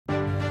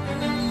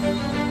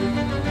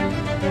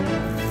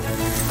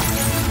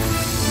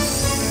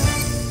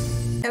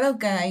Hello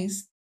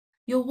guys,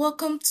 you're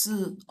welcome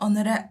to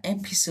another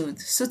episode.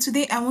 So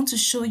today I want to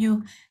show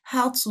you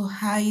how to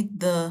hide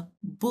the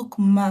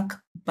bookmark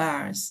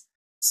bars.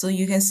 So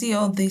you can see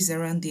all these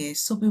around here.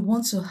 So we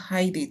want to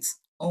hide it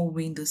on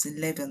Windows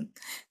 11.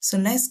 So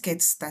let's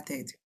get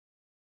started.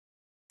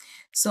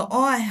 So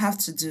all I have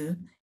to do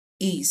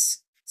is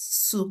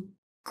to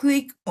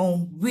click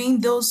on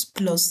Windows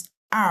plus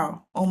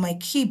R on my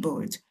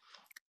keyboard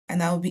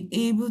and I'll be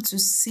able to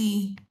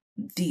see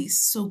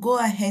this. So go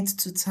ahead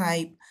to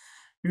type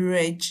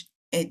reg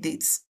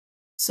edits.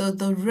 So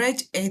the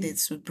reg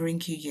edits will bring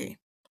you here.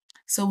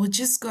 So we'll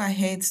just go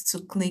ahead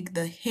to click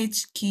the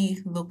H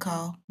key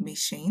local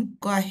machine.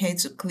 Go ahead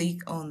to click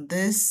on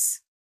this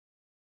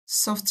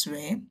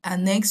software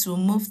and next we'll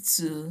move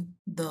to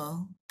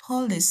the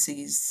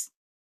policies.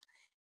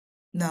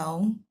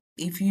 Now,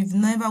 if you've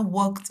never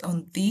worked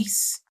on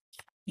this,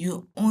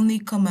 you only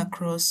come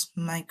across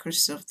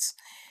Microsoft.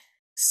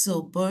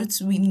 So, but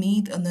we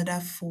need another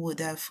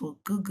folder for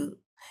Google.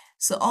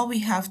 So all we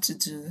have to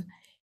do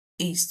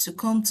is to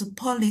come to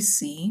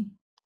policy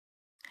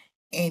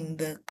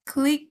and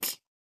click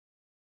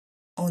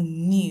on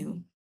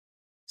new.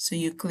 So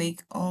you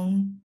click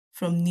on,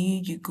 from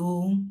new you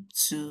go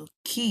to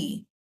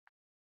key.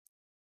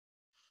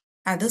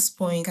 At this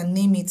point, you can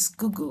name it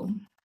Google.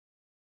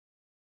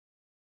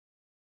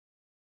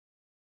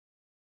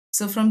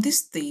 So from this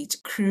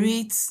stage,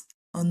 create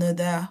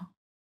another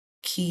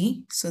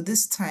key. So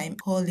this time,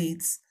 call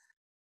it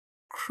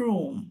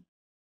Chrome.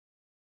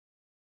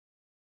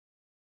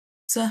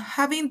 So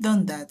having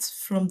done that,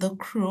 from the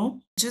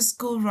Chrome, just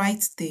go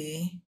right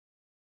there,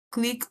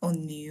 click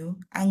on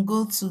new and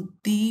go to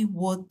the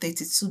word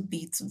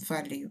 32-bit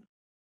value.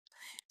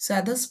 So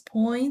at this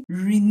point,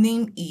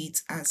 rename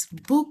it as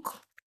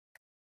Bookmark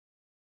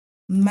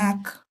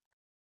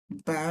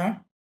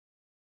Bar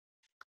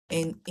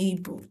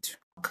Enabled.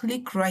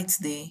 Click right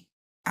there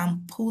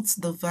and put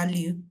the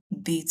value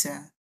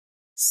data.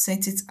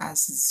 Set it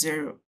as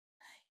 0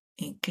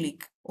 and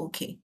click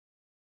OK.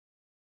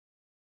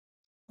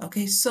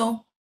 Okay,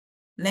 so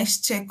let's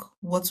check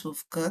what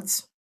we've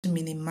got. To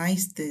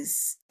minimize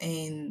this,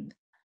 and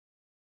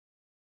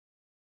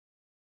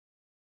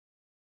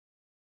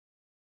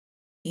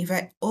if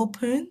I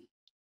open,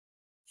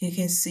 you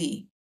can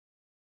see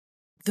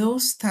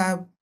those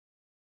tabs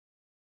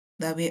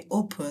that were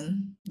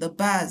open, the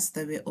bars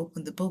that were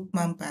open, the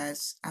bookmark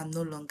bars are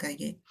no longer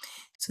here.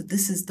 So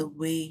this is the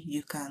way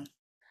you can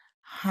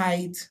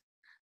hide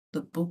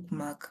the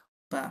bookmark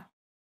bar.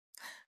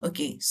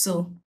 Okay,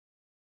 so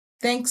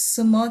thanks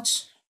so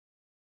much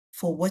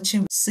for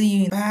watching.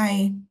 See you.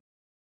 Bye.